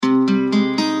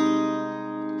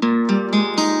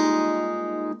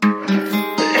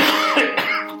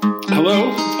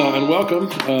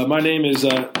welcome. My name is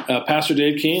Pastor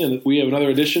Dave Keene, and we have another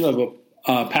edition of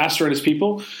a Pastor and His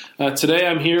People. Today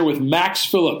I'm here with Max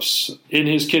Phillips in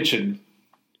his kitchen.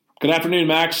 Good afternoon,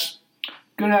 Max.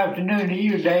 Good afternoon to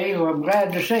you, Dave. I'm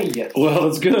glad to see you. Well,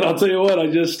 it's good. I'll tell you what. I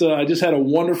just had a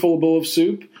wonderful bowl of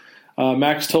soup.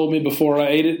 Max told me before I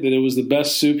ate it that it was the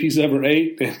best soup he's ever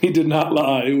ate, and he did not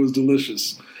lie. It was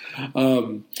delicious.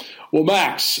 Well,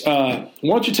 Max, why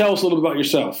don't you tell us a little bit about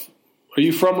yourself? Are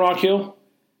you from Rock Hill?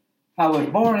 I was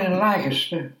born in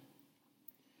Lancaster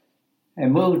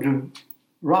and moved to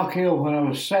Rock Hill when I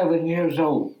was 7 years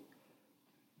old.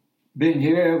 Been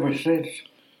here ever since,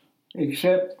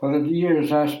 except for the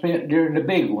years I spent during the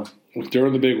big one.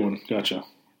 During the big one, gotcha.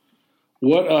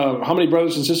 What? How many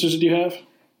brothers and sisters did you have?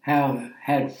 Have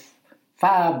had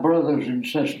 5 brothers and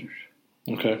sisters.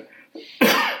 Okay.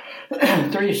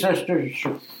 3 sisters.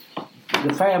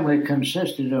 The family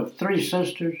consisted of 3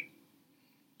 sisters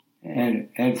and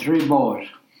 3 boys.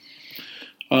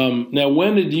 Now,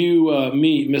 when did you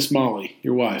meet Miss Molly,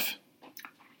 your wife?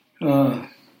 When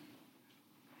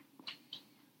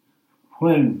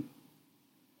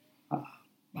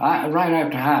right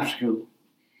after high school.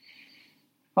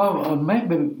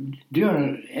 Maybe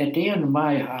at the end of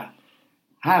my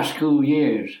high school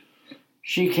years,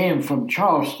 she came from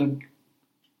Charleston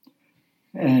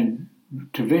and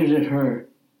to visit her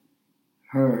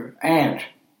aunt,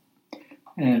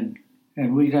 and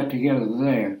we got together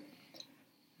there.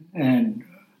 And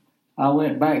I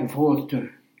went back and forth to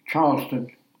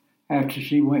Charleston. After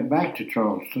she went back to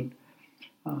Charleston,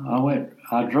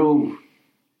 I drove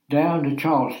down to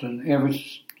Charleston every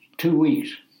 2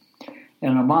 weeks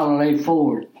in a Model A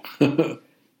Ford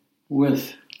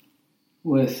with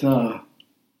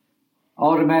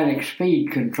automatic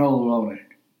speed control on it.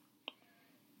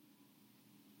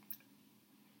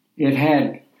 It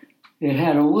had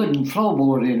a wooden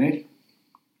floorboard in it,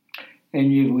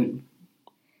 and you would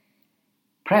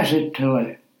press it till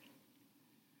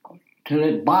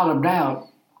it bottomed out,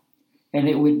 and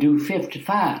it would do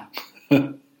 55.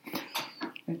 And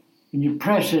you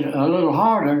press it a little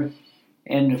harder,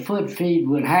 and the foot feed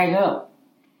would hang up,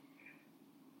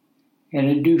 and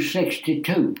it'd do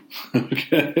 62.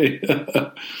 Okay.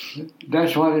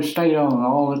 That's what it stayed on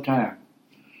all the time.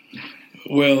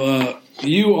 Well,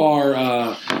 you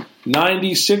are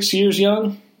 96 years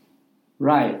young?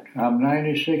 Right. I'm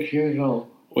 96 years old.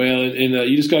 Well, and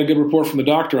you just got a good report from the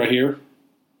doctor, I hear.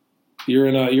 You're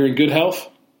in good health?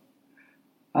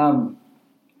 I'm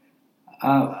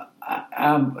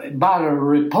by the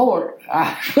report.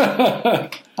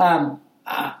 I'm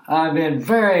in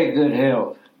very good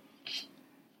health.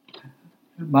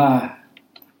 My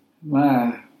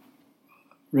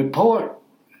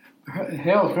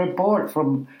health report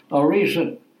from a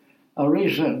recent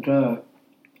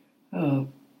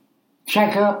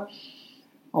checkup,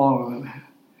 or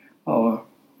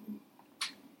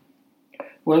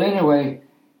well, anyway,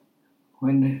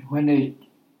 when they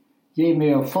gave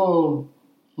me a full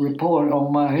report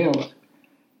on my health,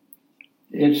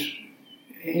 it's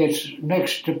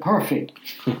next to perfect.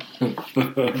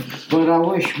 But I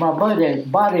wish my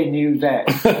body knew that.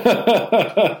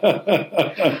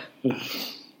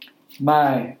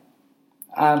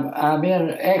 I'm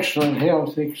in excellent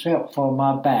health except for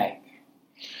my back.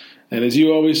 And as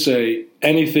you always say,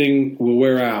 anything will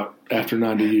wear out after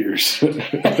 90 years.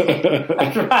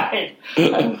 That's right.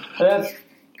 That's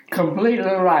completely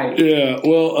right. Yeah.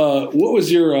 Well, what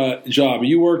was your job?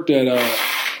 You worked at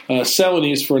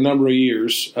Celanese for a number of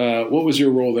years. What was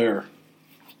your role there?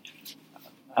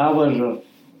 I was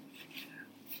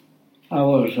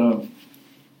a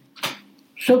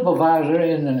supervisor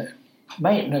in the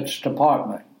maintenance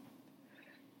department,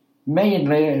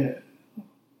 mainly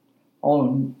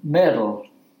on metal.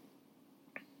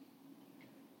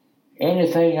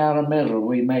 Anything out of metal,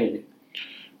 we made it.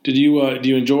 Do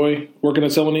you enjoy working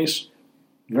at Celanese?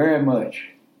 Very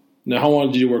much. Now, how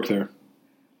long did you work there?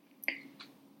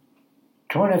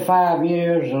 25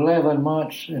 years, 11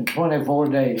 months, and 24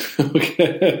 days.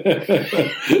 Okay.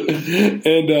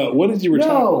 And when did you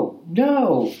retire?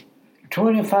 No.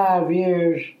 25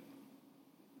 years.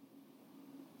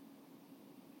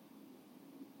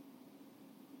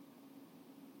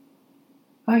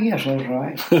 I guess that's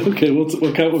right. Okay,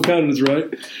 what counted is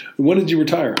right. When did you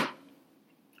retire?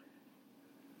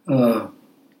 I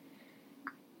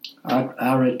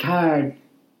retired.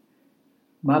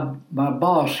 My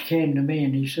boss came to me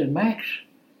and he said, Max,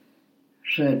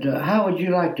 said, how would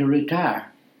you like to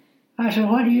retire? I said,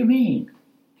 what do you mean?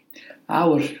 I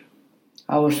was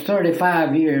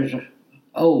 35 years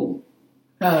old.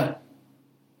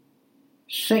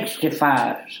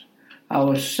 65. I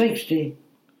was 60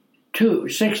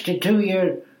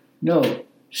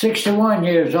 61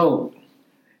 years old,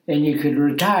 and you could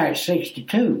retire at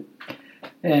 62.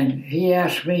 And he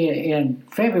asked me in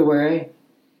February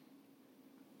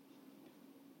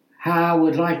how I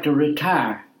would like to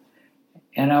retire.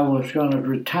 And I was going to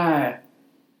retire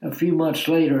a few months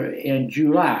later in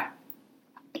July.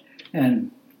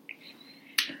 And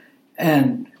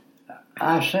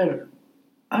I said,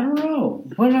 I don't know.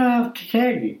 When do I have to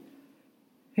tell you?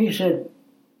 He said,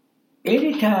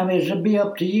 anytime it'll be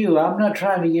up to you. I'm not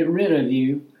trying to get rid of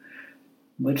you.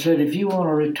 But said, if you want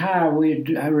to retire,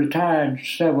 I retired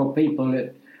several people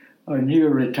that are near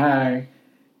retiring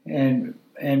and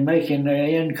making their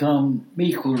income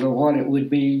equal to what it would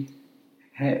be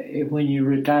when you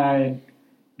retire in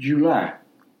July.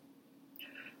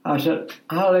 I said,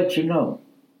 I'll let you know.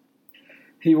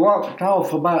 He walked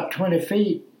off about 20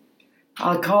 feet.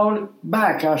 I called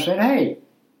back. I said, hey,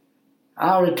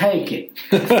 I'll take it.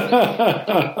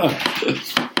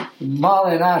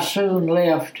 Molly and I soon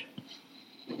left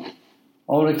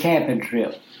on a camping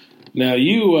trip. Now,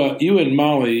 you and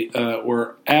Molly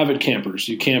were avid campers.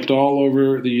 You camped all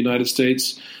over the United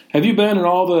States. Have you been in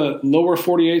all the lower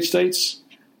 48 states?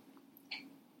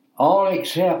 All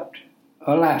except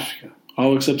Alaska.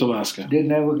 All except Alaska.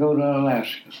 Didn't ever go to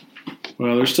Alaska.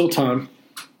 Well, there's still time.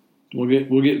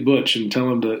 We'll get Butch and tell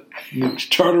him to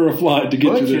charter a flight to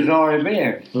get Butch you there. has already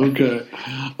been. Okay.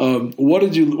 What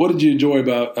did you enjoy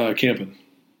about camping?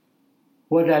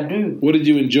 What did I do? What did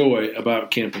you enjoy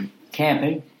about camping?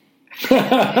 Camping.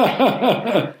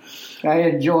 I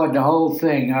enjoyed the whole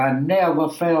thing. I never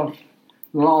felt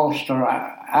lost or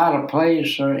out of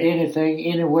place or anything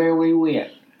anywhere we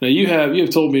went. Now you have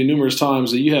told me numerous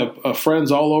times that you have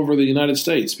friends all over the United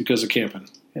States because of camping.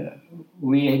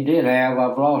 We did have.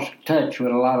 I've lost touch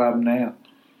with a lot of them now.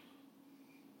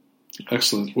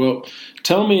 Excellent. Well,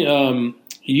 tell me,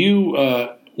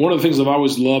 one of the things I've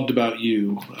always loved about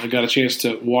you, I got a chance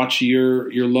to watch your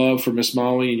love for Miss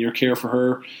Molly and your care for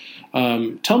her.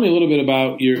 Tell me a little bit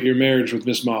about your marriage with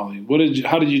Miss Molly.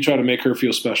 How did you try to make her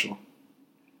feel special?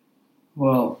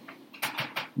 Well,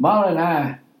 Molly and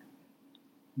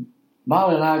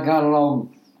I got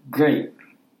along great.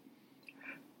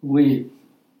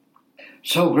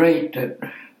 So great that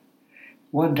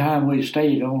one time we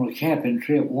stayed on one camping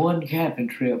trip,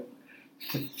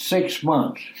 for 6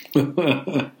 months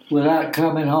without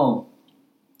coming home.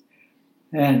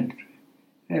 And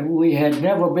we had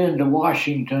never been to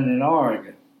Washington and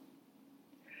Oregon.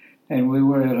 And we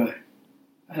were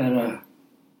at a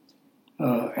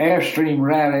Airstream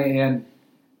rally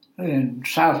in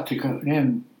South Dakota,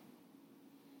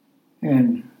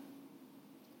 in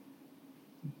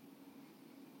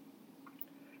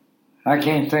I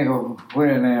can't think of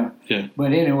where now. Yeah.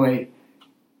 But anyway,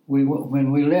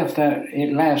 when we left that,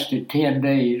 it lasted 10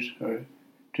 days to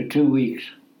 2 weeks,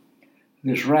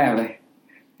 this rally.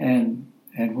 And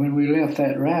when we left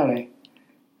that rally,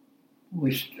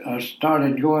 I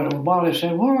started going. Molly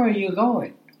said, where are you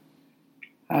going?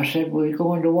 I said, we're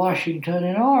going to Washington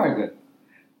and Oregon.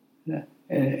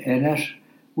 And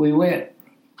we went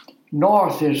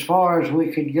north as far as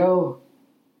we could go,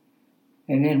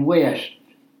 and then west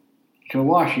to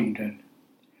Washington.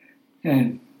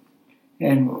 And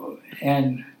I'll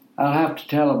have to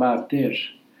tell about this.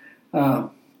 When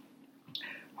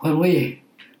we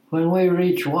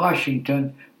reached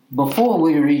Washington, before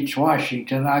we reached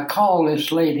Washington, I called this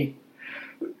lady.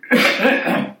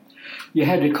 You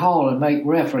had to call and make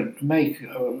reservations.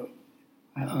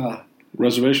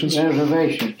 Reservations,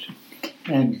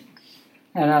 and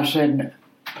I said,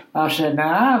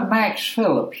 now I'm Max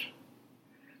Phillips,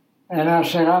 and I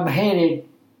said I'm headed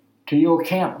to your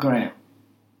campground,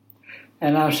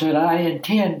 and I said I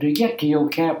intend to get to your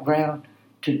campground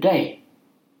today.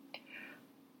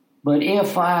 But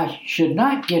if I should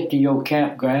not get to your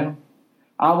campground,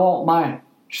 I want my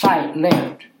site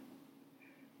left.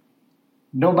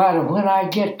 No matter when I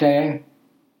get there,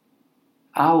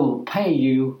 I will pay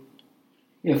you.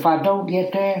 If I don't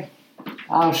get there,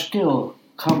 I'll still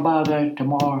come by there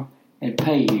tomorrow and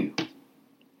pay you.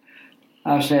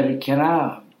 I said, can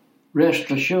I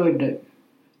rest assured that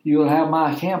you'll have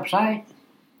my campsite?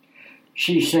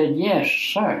 She said, yes,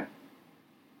 sir.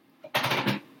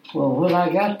 Well, when I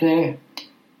got there,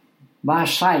 my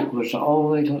site was the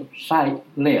only site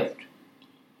left.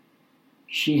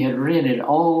 She had rented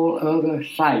all other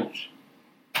sites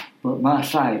but my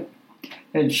site.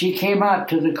 And she came out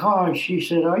to the car and she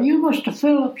said, are you Mr.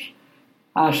 Phillips?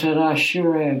 I said, I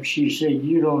sure am. She said,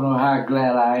 you don't know how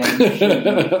glad I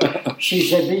am. She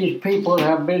said, these people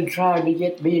have been trying to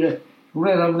get me to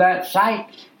rent them that site,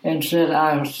 and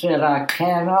I said I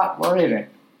cannot rent it.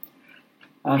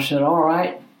 I said, all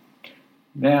right.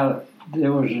 Now,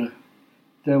 there was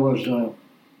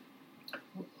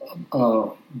a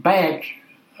bank,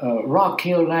 Rock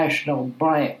Hill National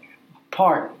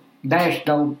Park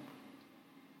National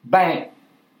Bank,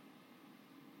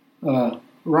 A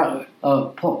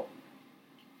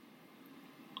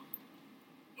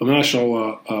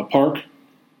national park?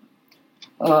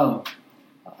 A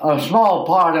small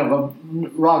part of a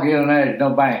Rock Hill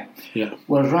National Bank Yeah.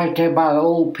 was right there by the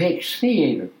old Pix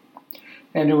Theater.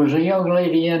 And there was a young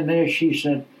lady in there, she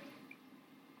said,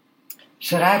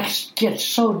 I get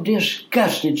so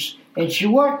disgusted. And she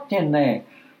worked in there.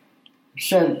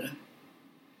 She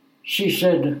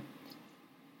said,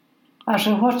 I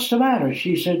said, what's the matter?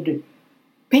 She said,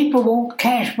 people won't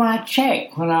cash my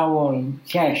check when I want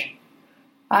to cash it.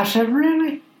 I said,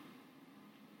 really?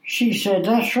 She said,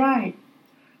 that's right.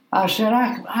 I said,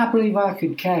 I believe I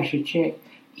could cash a check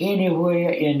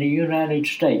anywhere in the United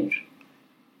States.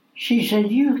 She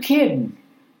said, you kidding?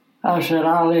 I said,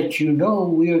 I'll let you know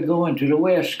we're going to the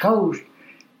West Coast,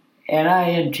 and I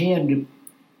intend to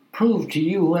prove to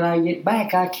you when I get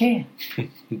back I can.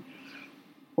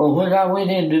 Well, when I went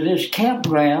into this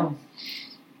campground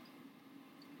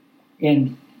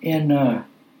in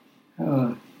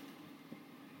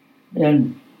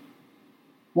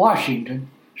Washington,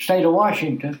 state of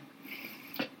Washington,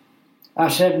 I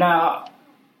said, now,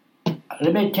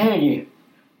 let me tell you,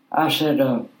 I said,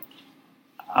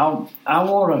 I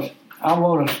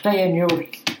want to stay in your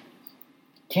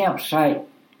campsite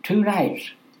 2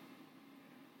 nights.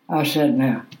 I said,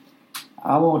 now,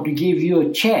 I want to give you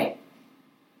a check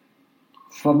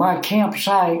for my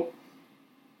campsite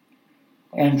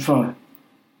and for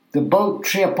the boat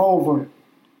trip over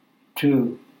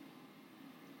to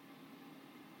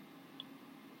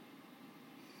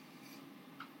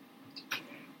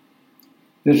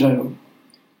there's a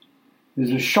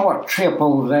short trip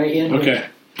over there into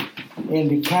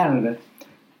Canada,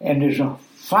 and there's a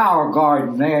flower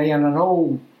garden there in an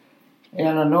old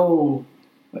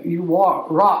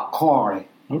rock quarry.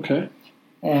 Okay.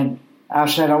 And I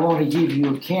said, I want to give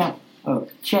you a check.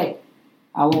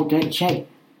 I want that check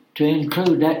to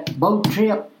include that boat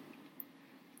trip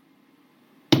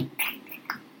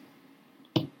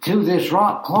to this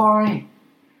rock quarry.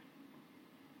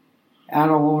 I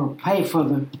don't want to pay for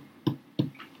the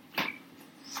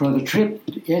trip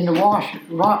in the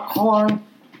rock quarry.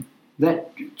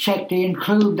 That check to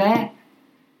include that,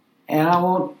 and I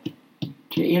want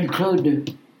to include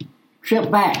the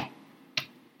trip back.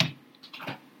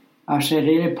 I said,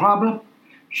 any problem?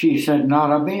 She said,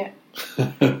 not a bit.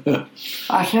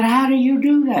 I said, how do you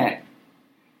do that?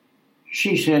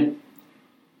 She said,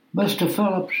 Mr.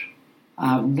 Phillips,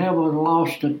 I've never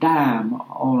lost a dime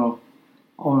on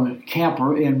a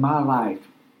camper in my life.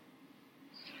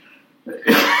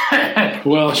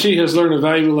 Well, she has learned a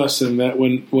valuable lesson that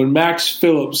when Max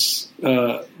Phillips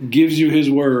gives you his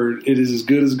word, it is as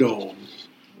good as gold.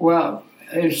 Well,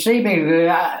 seemingly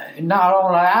not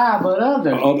only I, but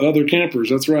others. Other campers,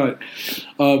 that's right.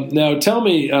 Now, tell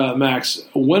me, Max,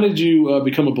 when did you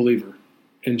become a believer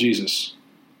in Jesus?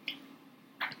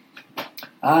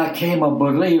 I became a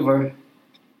believer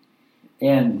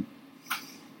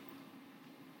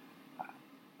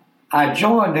I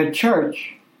joined the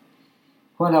church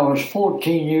when I was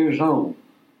 14 years old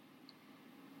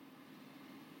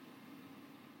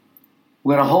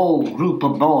with a whole group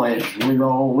of boys. We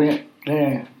all went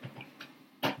there.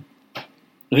 And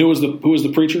who was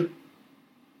the preacher?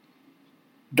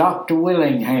 Dr.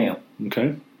 Willingham.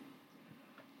 Okay.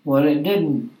 Well, it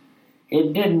didn't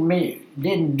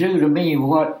do to me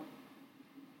what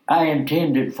I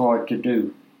intended for it to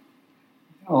do,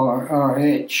 or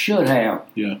it should have.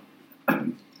 Yeah.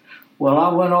 Well,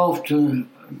 I went off to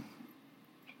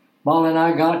Molly and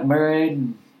I got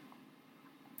married,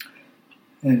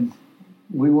 and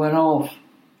we went off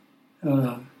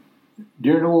during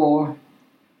the war,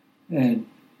 and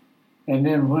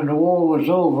then when the war was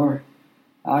over,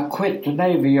 I quit the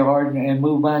Navy Yard and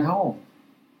moved back home.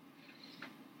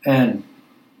 And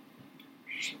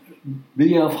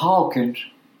B.F. Hawkins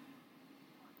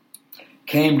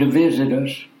came to visit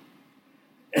us,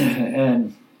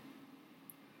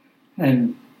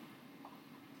 and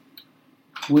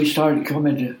we started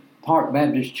coming to Park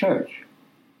Baptist Church,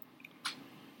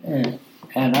 and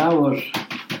I was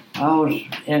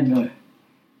in the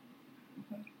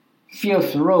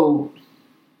 5th row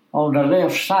on the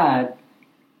left side,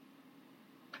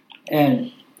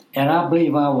 and I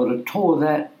believe I would have tore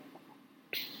that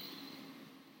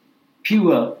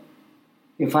pew up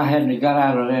if I hadn't got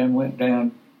out of there and went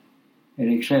down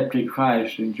and accepted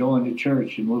Christ and joined the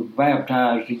church and was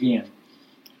baptized again.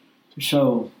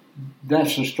 So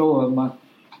that's the story of my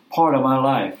part of my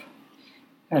life,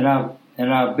 and I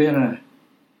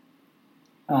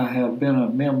have been a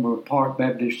member of Park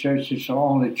Baptist Church. It's the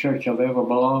only church I've ever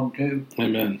belonged to.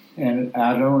 Amen. And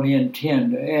I don't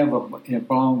intend to ever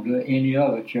belong to any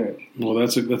other church. Well,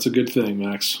 that's a good thing,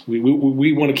 Max. We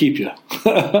want to keep you.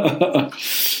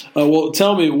 Well,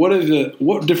 tell me, what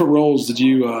different roles did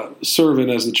you serve in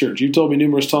as the church? You've told me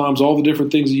numerous times all the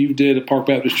different things that you did at Park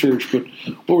Baptist Church, but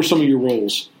what were some of your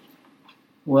roles?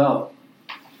 Well,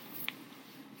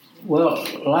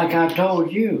 like I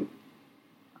told you,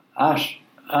 I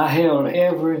held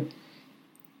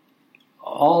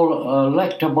all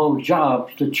electable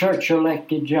jobs, the church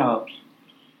elected jobs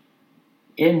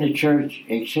in the church,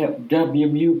 except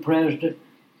WMU president,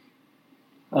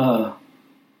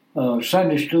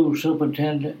 Sunday school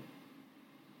superintendent,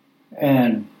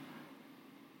 and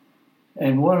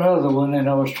one other one, and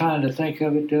I was trying to think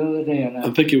of it the other day. And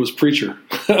I think it was preacher.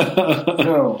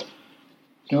 No,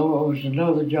 it was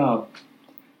another job,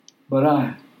 but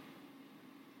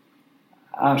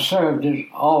I served as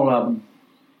all of them,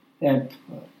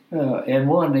 and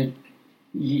one that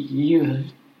you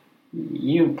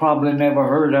probably never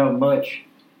heard of much,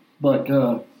 but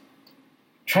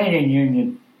training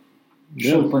union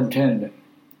superintendent.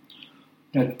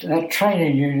 That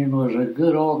training union was a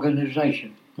good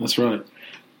organization. That's right.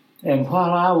 And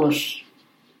I'll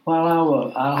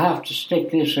have to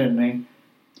stick this in me.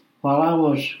 While I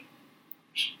was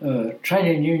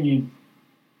training union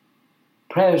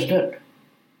president,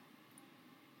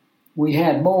 we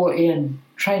had more in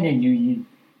training union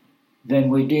than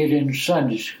we did in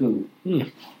Sunday school.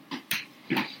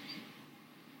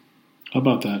 How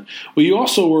about that? Well, you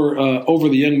also were over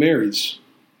the young marrieds.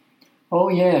 Oh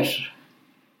yes,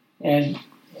 and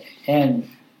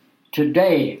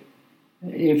today,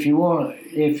 if you want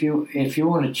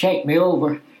to check me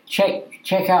over,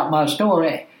 check out my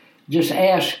story. Just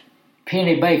ask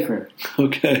Penny Baker.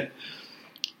 Okay.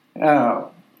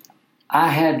 I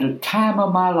had the time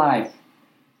of my life,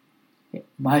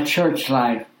 my church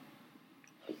life,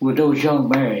 with those young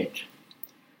marrieds.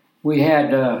 We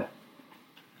had, I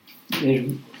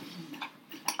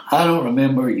don't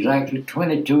remember exactly,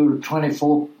 22 or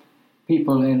 24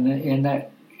 people in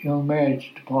that young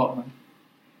marriage department.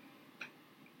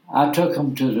 I took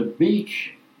them to the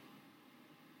beach,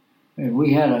 and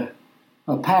we had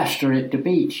a pastor at the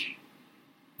beach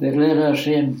that let us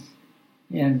in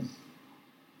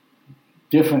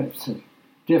different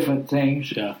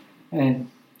things. Yeah. And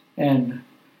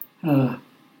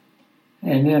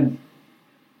then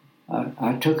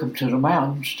I took them to the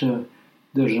mountains.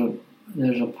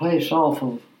 There's a place off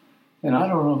of, and I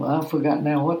don't know, I forgot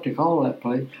now what to call that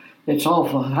place. It's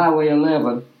off of Highway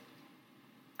 11.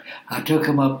 I took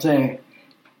them up there,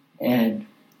 and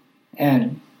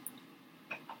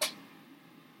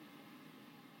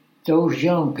those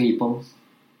young people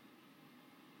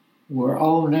were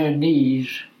on their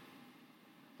knees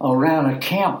around a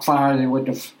campfire with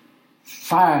the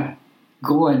fire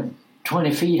going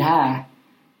 20 feet high,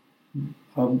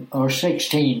 or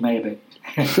 16 maybe,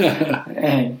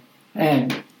 and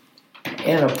in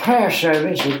a prayer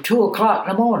service at 2 o'clock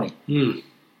in the morning.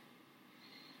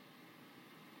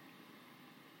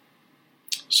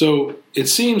 So it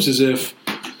seems as if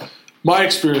my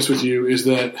experience with you is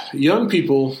that young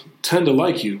people tend to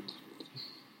like you.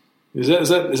 Is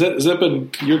that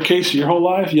been your case your whole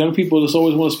life? Young people just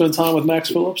always want to spend time with Max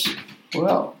Phillips?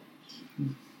 Well,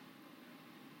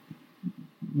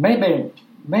 maybe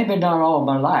not all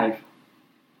my life,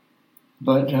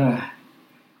 but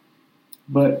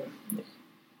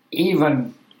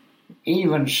even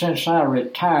since I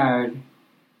retired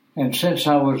and since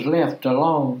I was left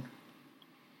alone,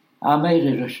 I made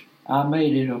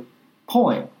it a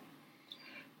point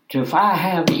to, if I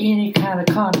have any kind of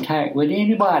contact with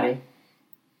anybody,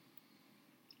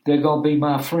 they're going to be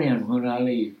my friend when I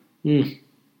leave.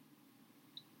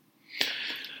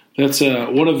 That's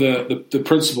one of the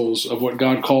principles of what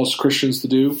God calls Christians to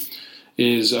do,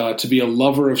 is to be a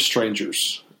lover of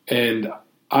strangers. And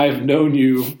I've known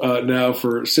you now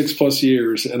for 6+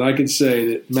 years, and I can say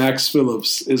that Max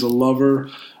Phillips is a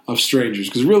lover of strangers.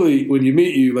 Because really, when you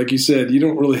meet you, like you said, you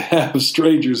don't really have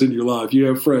strangers in your life. You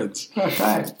have friends. That's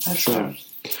right. That's right.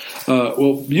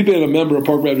 Well, you've been a member of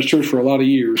Park Baptist Church for a lot of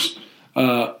years.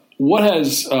 What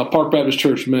has Park Baptist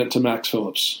Church meant to Max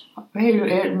Phillips?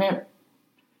 It meant,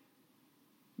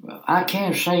 I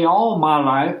can't say all my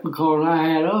life, because I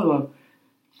had other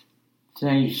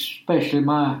things, especially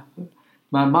my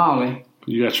Molly.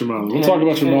 You got your Molly. We'll talk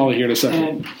about your Molly here in a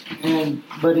second.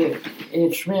 But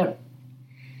it's meant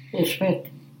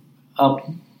a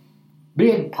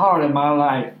big part of my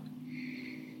life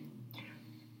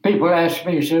people ask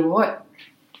me, say, what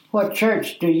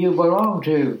church do you belong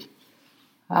to?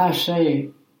 I say,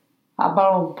 I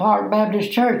belong to Park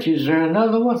Baptist Church. Is there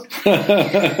another one?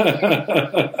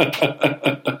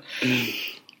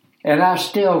 And I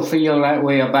still feel that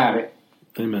way about it.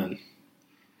 Amen.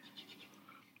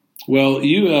 Well,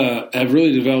 you have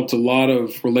really developed a lot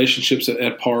of relationships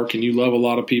at Park, and you love a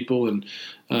lot of people, and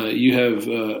you have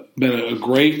been a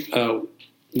great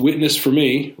witness for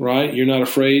me, right? You're not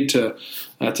afraid to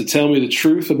tell me the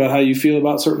truth about how you feel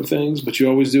about certain things, but you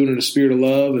always do it in a spirit of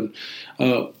love. And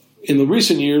in the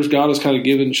recent years, God has kind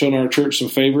of shown our church some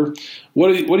favor.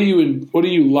 What do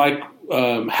you like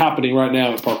happening right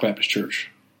now at Park Baptist Church?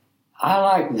 I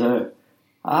like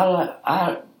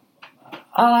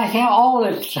how all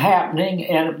that's happening,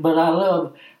 but I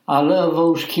love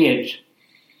those kids.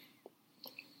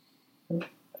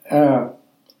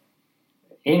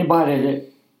 Anybody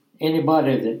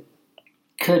that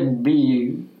couldn't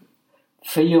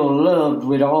feel loved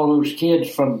with all those kids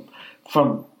from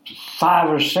 5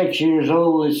 or 6 years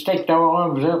old that stick their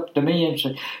arms up to me and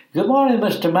say, "Good morning,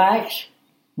 Mr. Max.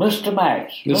 Mr.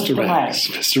 Max. Mr. Max.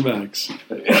 Mr. Max."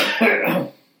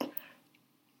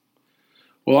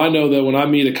 Well, I know that when I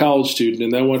meet a college student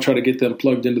and I want to try to get them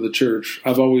plugged into the church,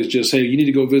 I've always just, hey, you need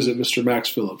to go visit Mr. Max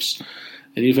Phillips.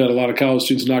 And you've had a lot of college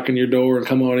students knock on your door and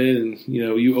come on in, and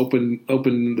you open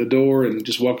the door and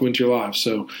just welcome into your life.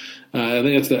 So I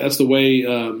think that's the way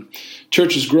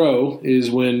churches grow,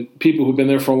 is when people who've been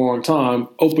there for a long time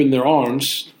open their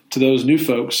arms to those new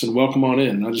folks and welcome on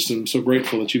in. I just am so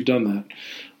grateful that you've done that.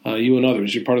 You and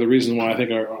others, you're part of the reason why I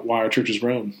think why our church has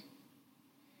grown.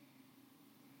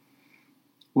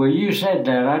 Well, you said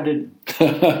that. I didn't.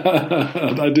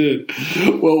 I did.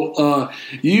 Well,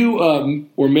 you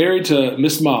were married to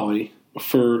Miss Molly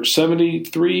for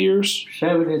 73 years?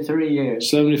 73 years.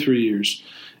 73 years.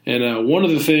 And one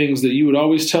of the things that you would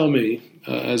always tell me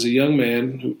as a young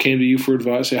man who came to you for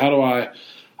advice, say, how do I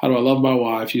love my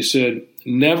wife? You said,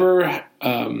 never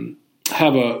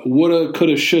have a woulda,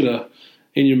 coulda, shoulda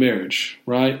in your marriage,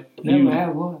 right? Never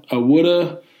have what? A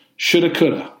woulda, shoulda,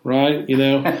 coulda, right?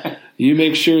 You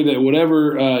make sure that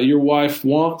whatever your wife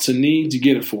wants and needs, you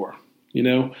get it for her.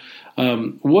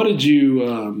 What did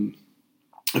you,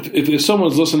 if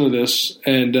someone's listening to this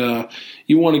and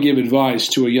you want to give advice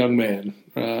to a young man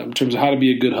in terms of how to be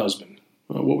a good husband,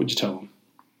 what would you tell them?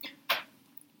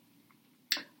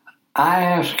 I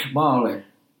asked Molly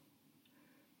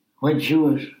when she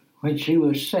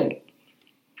was sick,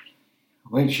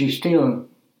 when she still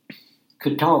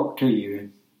could talk to you.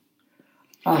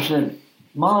 I said,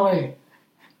 Molly,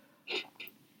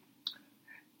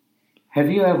 have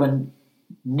you ever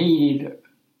needed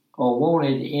or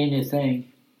wanted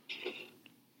anything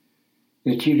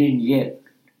that you didn't get?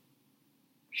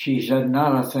 She said,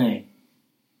 not a thing.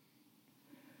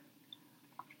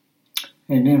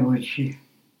 And then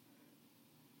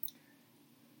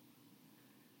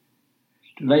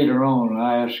later on,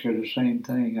 I asked her the same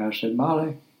thing. I said,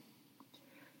 Molly,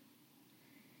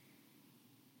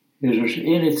 is there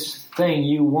anything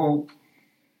you want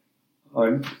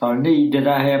or need that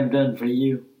I haven't done for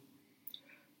you?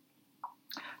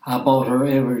 I bought her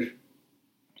every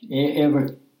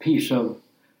piece of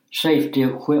safety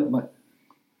equipment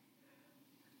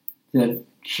that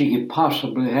she could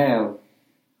possibly have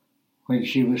when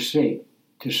she was sick,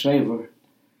 to save her,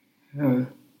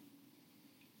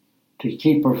 to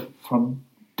keep her from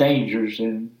dangers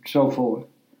and so forth.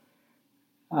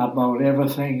 I bought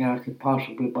everything I could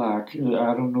possibly buy. I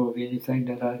don't know of anything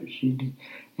that she did,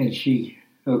 and she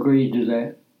agreed to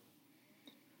that.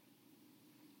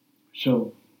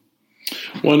 So,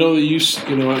 well, I know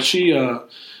that she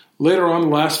later on, the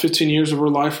last 15 years of her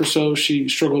life or so, she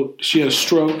struggled. She had a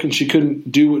stroke, and she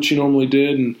couldn't do what she normally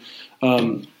did. And I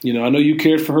know you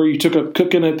cared for her. You took up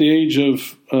cooking at the age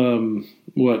of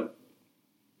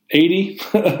 80?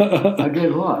 I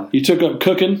did what? You took up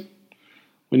cooking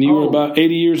when you were about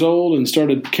 80 years old and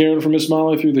started caring for Miss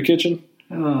Molly through the kitchen?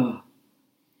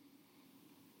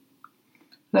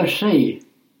 Let's see.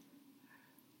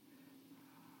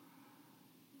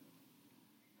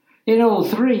 In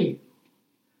 2003.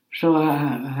 So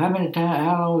how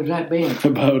long has that been?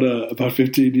 About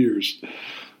 15 years.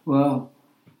 Well,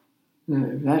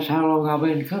 that's how long I've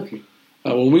been cooking.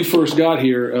 When we first got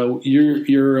here,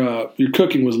 your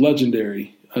cooking was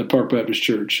legendary at Park Baptist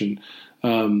Church, and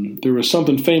there was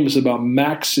something famous about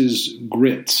Max's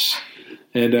grits.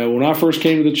 And when I first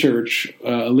came to the church,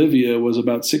 Olivia was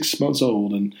about 6 months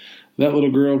old, and that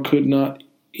little girl could not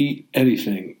eat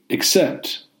anything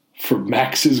except for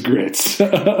Max's grits.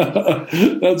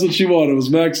 That's what she wanted, was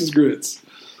Max's grits.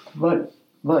 But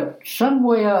but some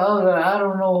way or other, I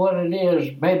don't know what it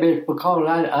is. Maybe it's because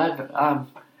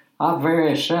I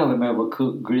very seldom ever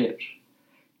cook grits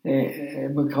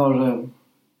because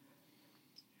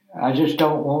I just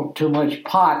don't want too much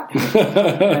pot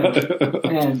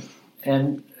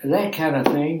and that kind of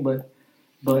thing.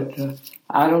 But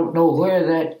I don't know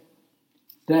where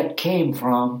that came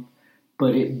from,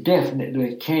 but it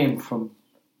definitely came from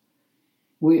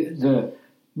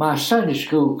my Sunday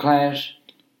school class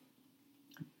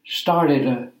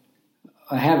started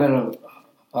having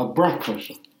a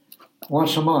breakfast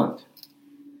once a month,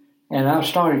 and I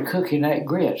started cooking that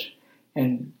grits,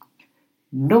 and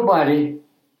nobody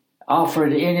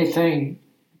offered anything,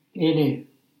 made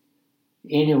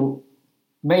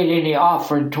any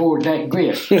offering toward that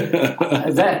grits.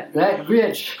 that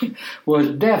grits was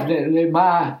definitely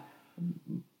my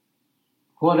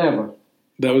whatever.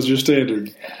 That was your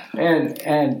standard. And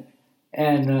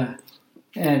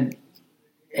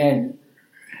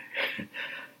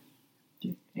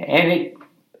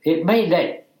it made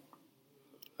that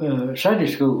Sunday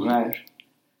school class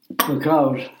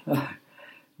because.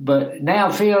 But now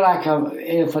I feel like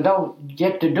if I don't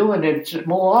get to doing it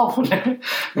more often,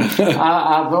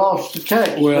 I've lost the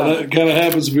touch. Well, that kind of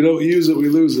happens. If we don't use it, we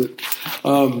lose it.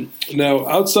 Now,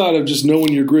 outside of just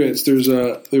knowing your grits, there's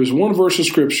one verse of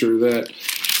Scripture that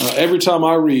every time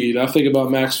I read, I think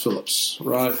about Max Phillips,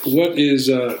 right? What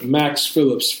is Max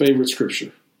Phillips' favorite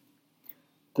Scripture?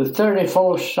 The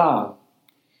 34th Psalm.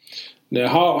 Now,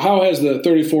 how has the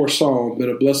 34th Psalm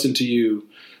been a blessing to you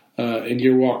in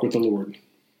your walk with the Lord?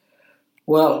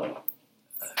 Well,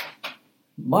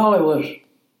 Molly was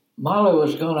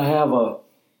going to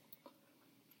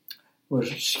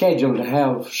was scheduled to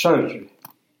have surgery,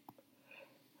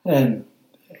 and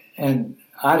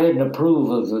I didn't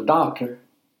approve of the doctor,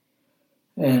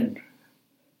 but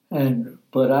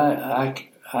I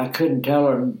couldn't tell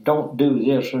her don't do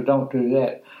this or don't do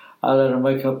that. I let her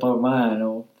make up her mind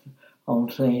on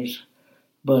things,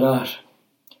 but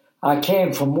I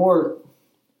came from work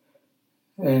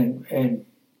and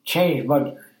changed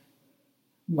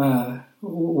my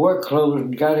work clothes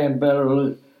and got in better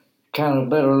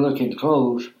looking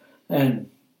clothes and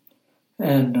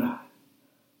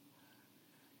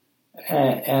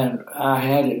I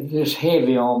had it this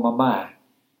heavy on my mind.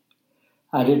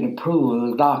 I didn't approve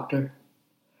of the doctor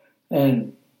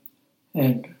and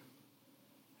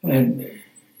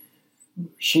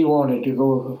she wanted to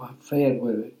go ahead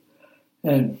with it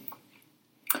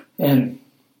and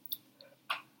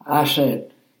I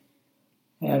said,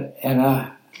 and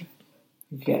I,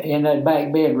 in that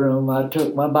back bedroom, I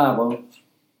took my Bible,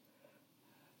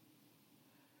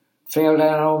 fell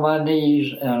down on my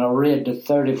knees, and I read the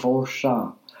 34th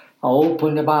Psalm. I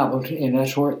opened the Bible, and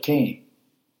that's where it came.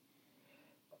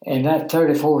 And that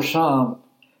 34th Psalm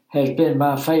has been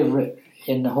my favorite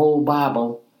in the whole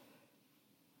Bible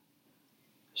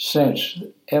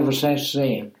ever since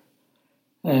then.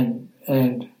 And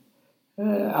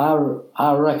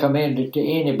I recommend it to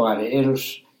anybody.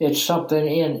 It's something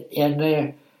in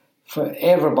there for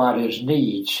everybody's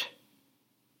needs.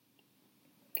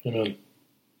 Amen.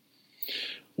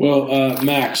 Well,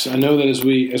 Max, I know that as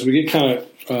we get kind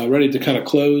of ready to kind of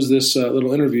close this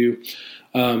little interview,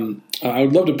 I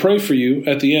would love to pray for you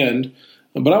at the end,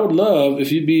 but I would love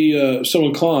if you'd be so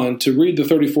inclined to read the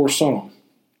 34th Psalm.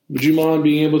 Would you mind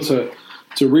being able to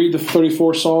read the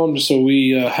 34th Psalm just so we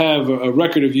have a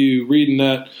record of you reading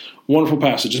that wonderful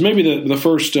passage? Just maybe the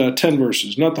first 10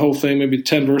 verses, not the whole thing, maybe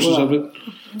 10 verses of it.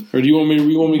 Or do you want me to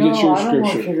get your scripture? No, I don't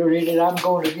want you to read it. I'm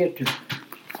going to get to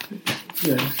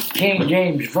the King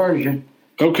James Version.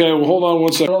 Okay, well, hold on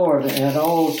one second. Lord, at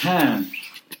all times,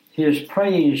 his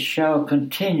praise shall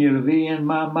continue to be in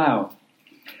my mouth.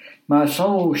 My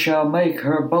soul shall make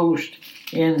her boast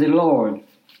in the Lord.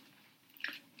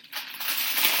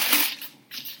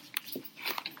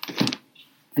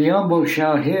 The humble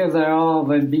shall hear thereof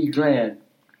and be glad.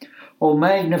 O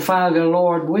magnify the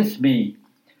Lord with me,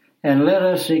 and let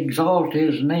us exalt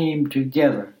his name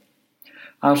together.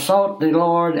 I sought the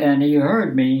Lord, and he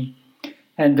heard me,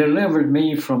 and delivered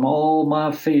me from all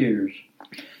my fears.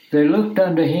 They looked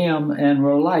unto him and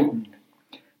were lightened,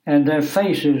 and their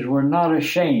faces were not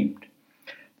ashamed.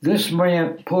 This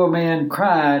poor man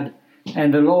cried,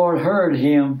 and the Lord heard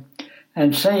him,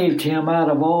 and saved him out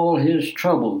of all his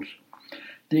troubles.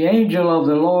 The angel of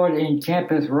the Lord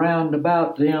encampeth round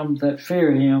about them that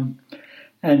fear him,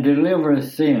 and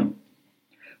delivereth them.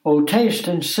 O taste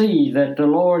and see that the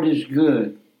Lord is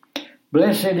good.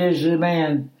 Blessed is the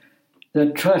man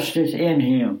that trusteth in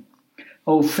him.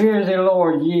 O fear the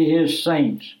Lord, ye his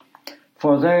saints,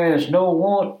 for there is no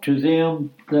want to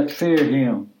them that fear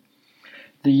him.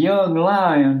 The young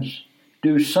lions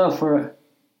do suffer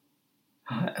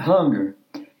hunger,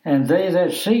 and they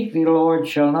that seek the Lord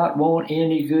shall not want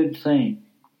any good thing.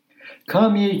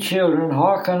 Come, ye children,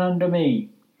 hearken unto me.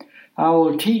 I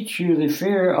will teach you the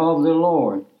fear of the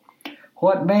Lord.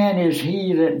 What man is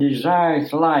he that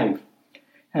desireth life,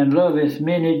 and loveth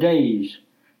many days,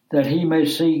 that he may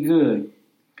see good?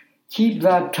 Keep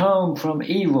thy tongue from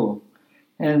evil,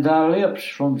 and thy lips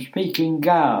from speaking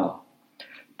guile.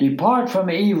 Depart from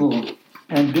evil,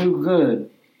 and do good.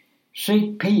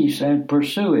 Seek peace, and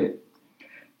pursue it.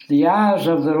 The eyes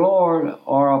of the Lord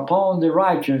are upon the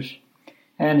righteous,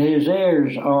 and his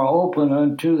ears are open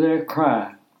unto their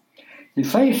cry. The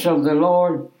face of the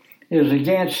Lord is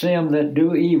against them that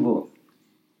do evil,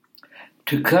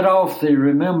 to cut off the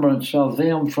remembrance of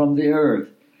them from the earth.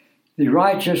 The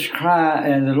righteous cry,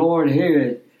 and the Lord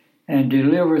heareth, and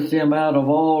delivereth them out of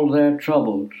all their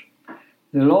troubles.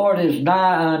 The Lord is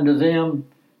nigh unto them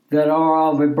that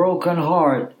are of a broken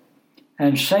heart,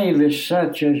 and saveth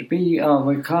such as be of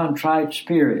a contrite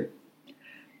spirit.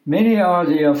 Many are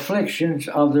the afflictions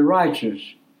of the righteous,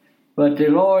 but the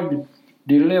Lord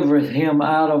delivereth him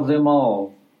out of them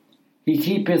all. He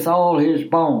keepeth all his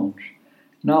bones,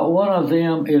 not one of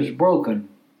them is broken.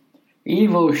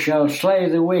 Evil shall slay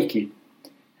the wicked,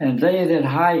 and they that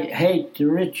hate the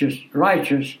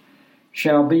righteous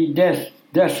shall be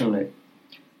desolate.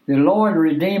 The Lord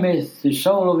redeemeth the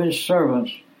soul of his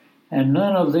servants, and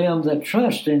none of them that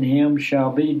trust in him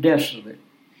shall be desolate.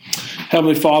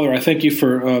 Heavenly Father, I thank you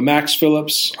for Max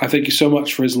Phillips. I thank you so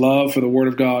much for his love for the Word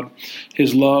of God,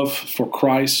 his love for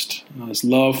Christ, his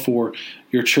love for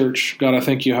your church. God, I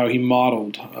thank you how he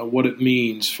modeled what it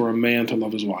means for a man to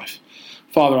love his wife.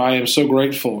 Father, I am so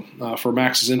grateful for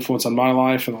Max's influence on my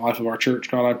life and the life of our church.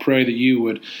 God, I pray that you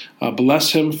would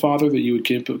bless him, Father, that you would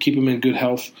keep him in good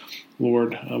health.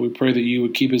 Lord, we pray that you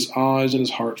would keep his eyes and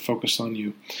his heart focused on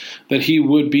you, that he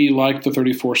would be like the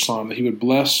 34th Psalm, that he would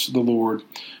bless the Lord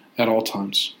at all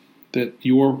times, that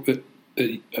the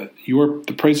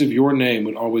praise of your name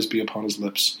would always be upon his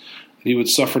lips, that he would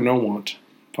suffer no want,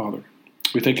 Father.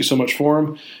 We thank you so much for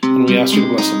him, and we ask you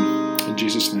to bless him. In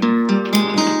Jesus' name.